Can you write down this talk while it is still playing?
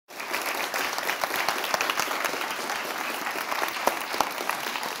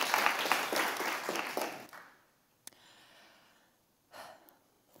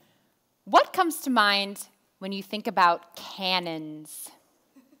comes to mind when you think about cannons?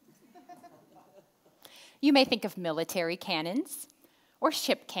 You may think of military cannons, or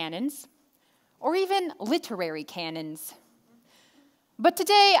ship cannons, or even literary cannons. But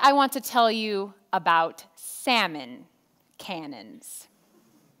today I want to tell you about salmon cannons.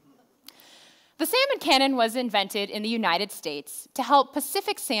 The salmon cannon was invented in the United States to help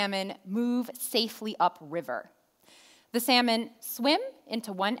Pacific salmon move safely upriver. The salmon swim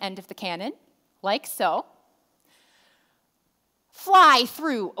into one end of the cannon, like so, fly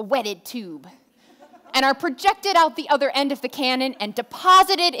through a wetted tube, and are projected out the other end of the cannon and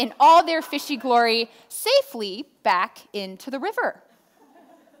deposited in all their fishy glory safely back into the river.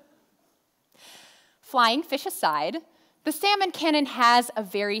 Flying fish aside, the salmon cannon has a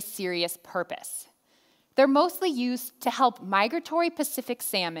very serious purpose. They're mostly used to help migratory Pacific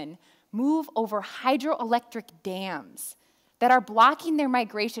salmon move over hydroelectric dams that are blocking their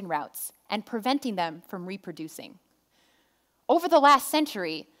migration routes and preventing them from reproducing. Over the last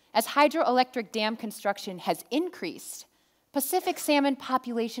century, as hydroelectric dam construction has increased, Pacific salmon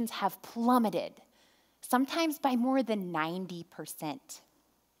populations have plummeted, sometimes by more than 90%.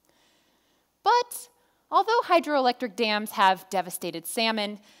 But although hydroelectric dams have devastated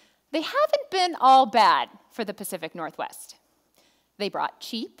salmon, they haven't been all bad for the Pacific Northwest. They brought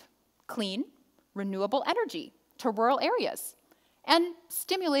cheap, clean, renewable energy to rural areas and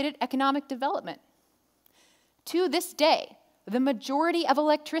stimulated economic development. To this day, the majority of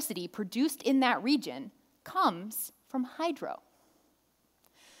electricity produced in that region comes from hydro.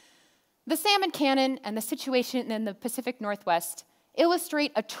 The salmon cannon and the situation in the Pacific Northwest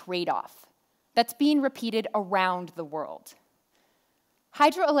illustrate a trade-off that's being repeated around the world.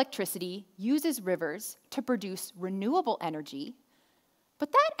 Hydroelectricity uses rivers to produce renewable energy,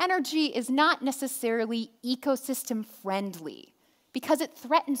 but that energy is not necessarily ecosystem friendly because it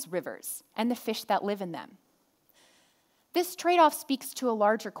threatens rivers and the fish that live in them. This trade-off speaks to a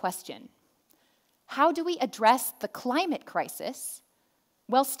larger question. How do we address the climate crisis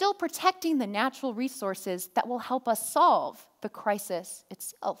while still protecting the natural resources that will help us solve the crisis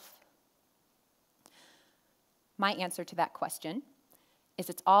itself? My answer to that question is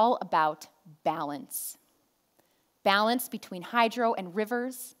it's all about balance. Balance between hydro and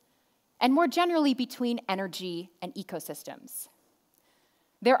rivers, and more generally between energy and ecosystems.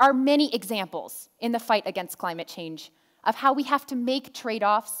 There are many examples in the fight against climate change of how we have to make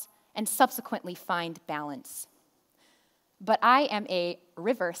trade-offs and subsequently find balance. But I am a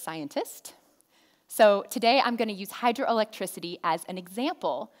river scientist, so today I'm going to use hydroelectricity as an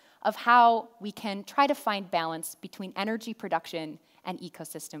example of how we can try to find balance between energy production and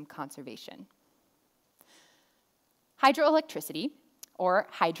ecosystem conservation. Hydroelectricity, or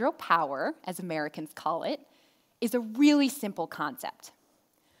hydropower as Americans call it, is a really simple concept.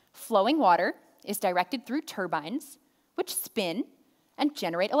 Flowing water is directed through turbines, which spin and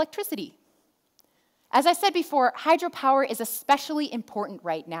generate electricity. As I said before, hydropower is especially important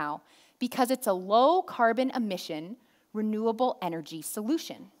right now because it's a low carbon emission, renewable energy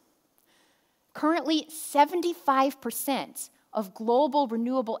solution. Currently, 75% of global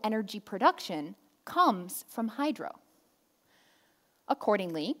renewable energy production comes from hydro.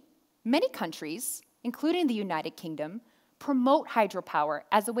 Accordingly, many countries, including the United Kingdom, promote hydropower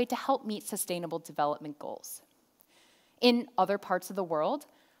as a way to help meet sustainable development goals. In other parts of the world,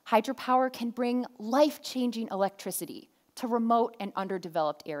 hydropower can bring life-changing electricity to remote and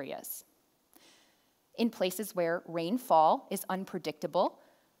underdeveloped areas. In places where rainfall is unpredictable,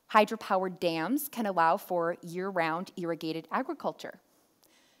 hydropower dams can allow for year-round irrigated agriculture.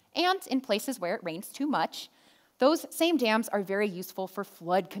 And in places where it rains too much, those same dams are very useful for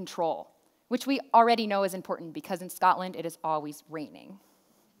flood control, which we already know is important because in Scotland it is always raining.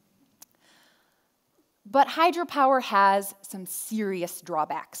 But hydropower has some serious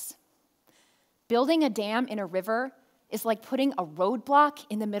drawbacks. Building a dam in a river is like putting a roadblock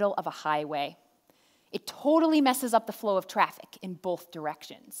in the middle of a highway. It totally messes up the flow of traffic in both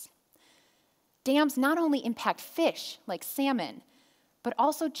directions. Dams not only impact fish, like salmon, but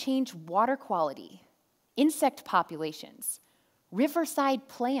also change water quality, insect populations, riverside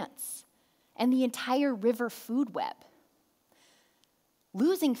plants, and the entire river food web.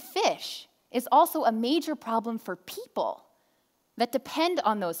 Losing fish is also a major problem for people that depend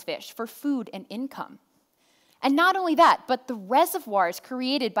on those fish for food and income. And not only that, but the reservoirs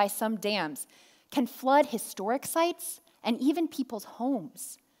created by some dams can flood historic sites and even people's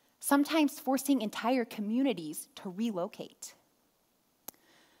homes, sometimes forcing entire communities to relocate.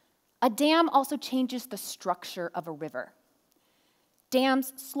 A dam also changes the structure of a river.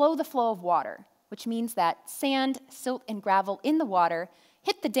 Dams slow the flow of water, which means that sand, silt, and gravel in the water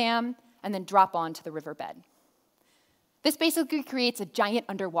hit the dam and then drop onto the riverbed. This basically creates a giant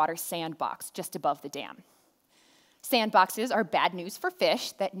underwater sandbox just above the dam. Sandboxes are bad news for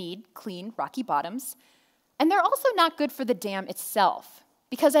fish that need clean, rocky bottoms, and they're also not good for the dam itself,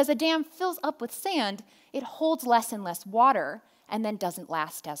 because as a dam fills up with sand, it holds less and less water and then doesn't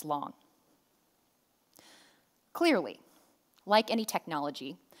last as long. Clearly, like any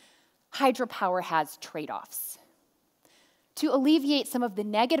technology, hydropower has trade-offs. To alleviate some of the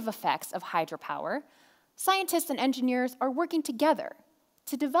negative effects of hydropower, scientists and engineers are working together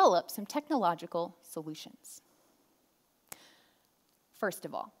to develop some technological solutions. First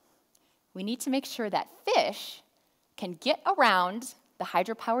of all, we need to make sure that fish can get around the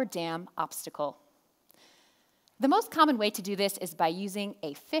hydropower dam obstacle. The most common way to do this is by using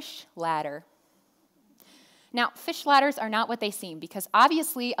a fish ladder. Now, fish ladders are not what they seem, because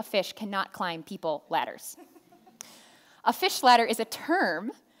obviously a fish cannot climb people ladders. A fish ladder is a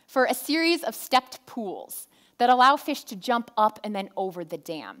term for a series of stepped pools that allow fish to jump up and then over the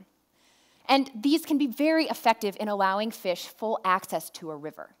dam. And these can be very effective in allowing fish full access to a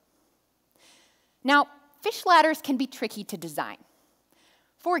river. Now, fish ladders can be tricky to design.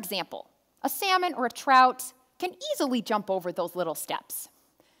 For example, a salmon or a trout can easily jump over those little steps.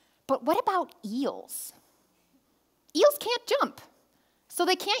 But what about eels? Eels can't jump, so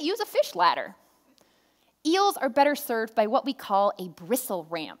they can't use a fish ladder. Eels are better served by what we call a bristle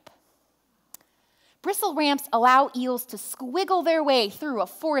ramp. Bristle ramps allow eels to squiggle their way through a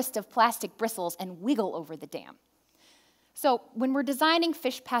forest of plastic bristles and wiggle over the dam. So when we're designing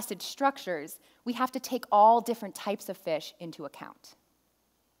fish passage structures, we have to take all different types of fish into account.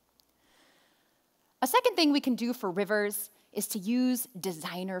 A second thing we can do for rivers is to use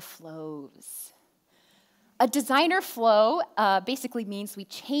designer flows. A designer flow basically means we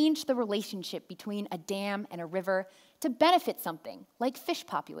change the relationship between a dam and a river to benefit something, like fish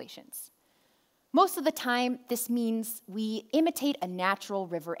populations. Most of the time, this means we imitate a natural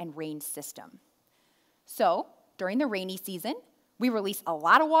river and rain system. So, during the rainy season, we release a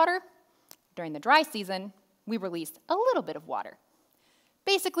lot of water. During the dry season, we release a little bit of water.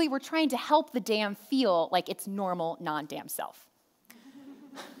 Basically, we're trying to help the dam feel like its normal, non-dam self.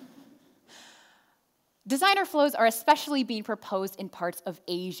 Designer flows are especially being proposed in parts of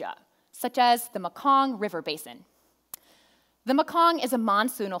Asia, such as the Mekong River Basin. The Mekong is a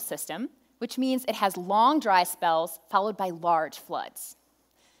monsoonal system, which means it has long dry spells followed by large floods.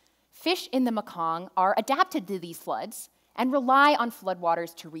 Fish in the Mekong are adapted to these floods and rely on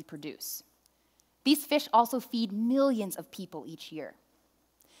floodwaters to reproduce. These fish also feed millions of people each year.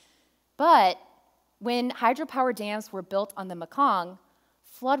 But when hydropower dams were built on the Mekong,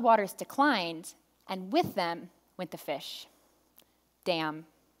 floodwaters declined, and with them went the fish. Damn.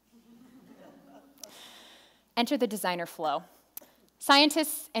 Enter the designer flow.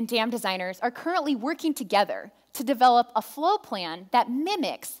 Scientists and dam designers are currently working together to develop a flow plan that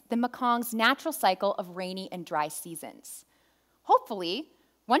mimics the Mekong's natural cycle of rainy and dry seasons. Hopefully,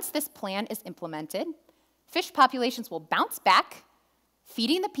 once this plan is implemented, fish populations will bounce back,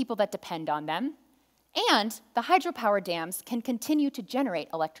 feeding the people that depend on them, and the hydropower dams can continue to generate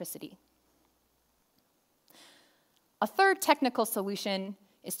electricity. A third technical solution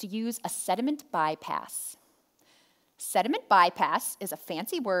is to use a sediment bypass. Sediment bypass is a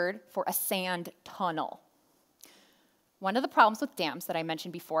fancy word for a sand tunnel. One of the problems with dams that I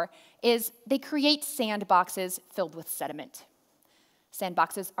mentioned before is they create sandboxes filled with sediment.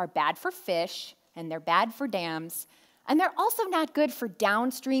 Sandboxes are bad for fish, and they're bad for dams, and they're also not good for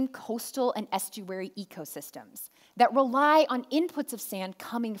downstream coastal and estuary ecosystems that rely on inputs of sand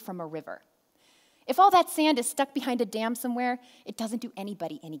coming from a river. If all that sand is stuck behind a dam somewhere, it doesn't do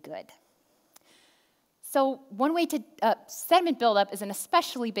anybody any good. So one way to sediment buildup is an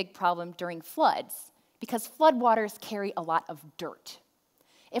especially big problem during floods because floodwaters carry a lot of dirt.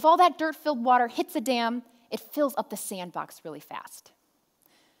 If all that dirt-filled water hits a dam, it fills up the sandbox really fast.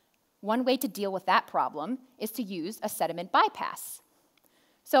 One way to deal with that problem is to use a sediment bypass.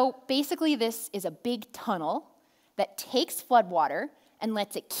 So basically this is a big tunnel that takes floodwater and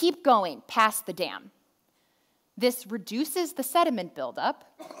lets it keep going past the dam. This reduces the sediment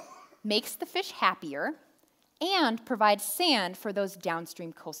buildup, makes the fish happier, and provides sand for those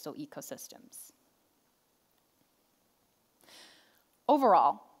downstream coastal ecosystems.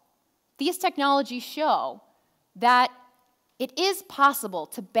 Overall, these technologies show that it is possible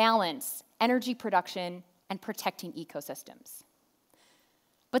to balance energy production and protecting ecosystems.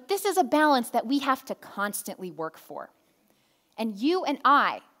 But this is a balance that we have to constantly work for. And you and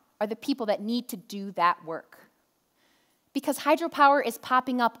I are the people that need to do that work. Because hydropower is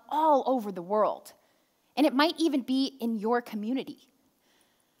popping up all over the world, and it might even be in your community.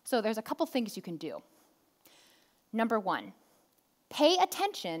 So there's a couple things you can do. Number one, pay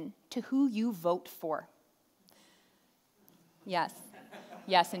attention to who you vote for. Yes,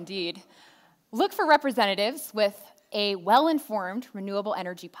 yes, indeed. Look for representatives with a well-informed renewable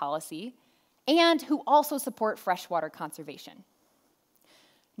energy policy and who also support freshwater conservation.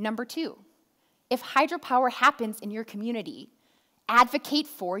 Number two, if hydropower happens in your community, advocate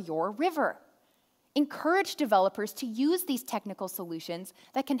for your river. Encourage developers to use these technical solutions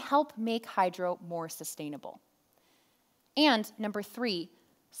that can help make hydro more sustainable. And number three,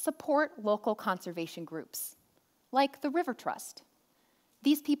 support local conservation groups, like the River Trust.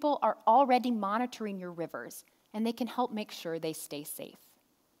 These people are already monitoring your rivers, and they can help make sure they stay safe.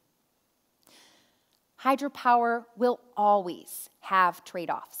 Hydropower will always have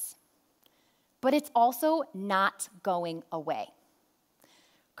trade-offs, but it's also not going away.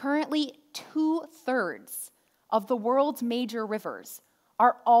 Currently, 2/3 of the world's major rivers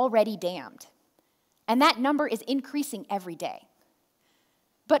are already dammed, and that number is increasing every day.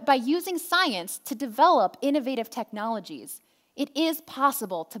 But by using science to develop innovative technologies, it is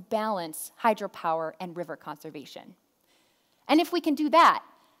possible to balance hydropower and river conservation. And if we can do that,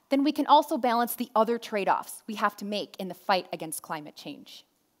 then we can also balance the other trade-offs we have to make in the fight against climate change.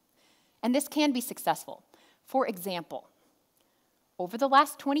 And this can be successful. For example, over the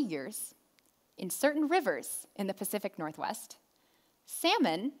last 20 years, in certain rivers in the Pacific Northwest,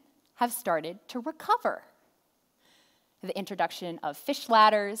 salmon have started to recover. The introduction of fish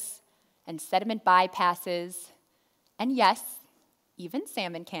ladders and sediment bypasses, and yes, even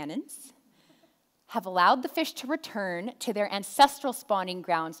salmon cannons, have allowed the fish to return to their ancestral spawning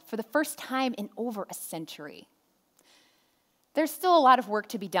grounds for the first time in over a century. There's still a lot of work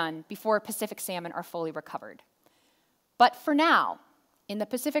to be done before Pacific salmon are fully recovered. But for now, in the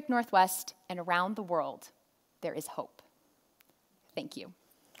Pacific Northwest and around the world, there is hope. Thank you.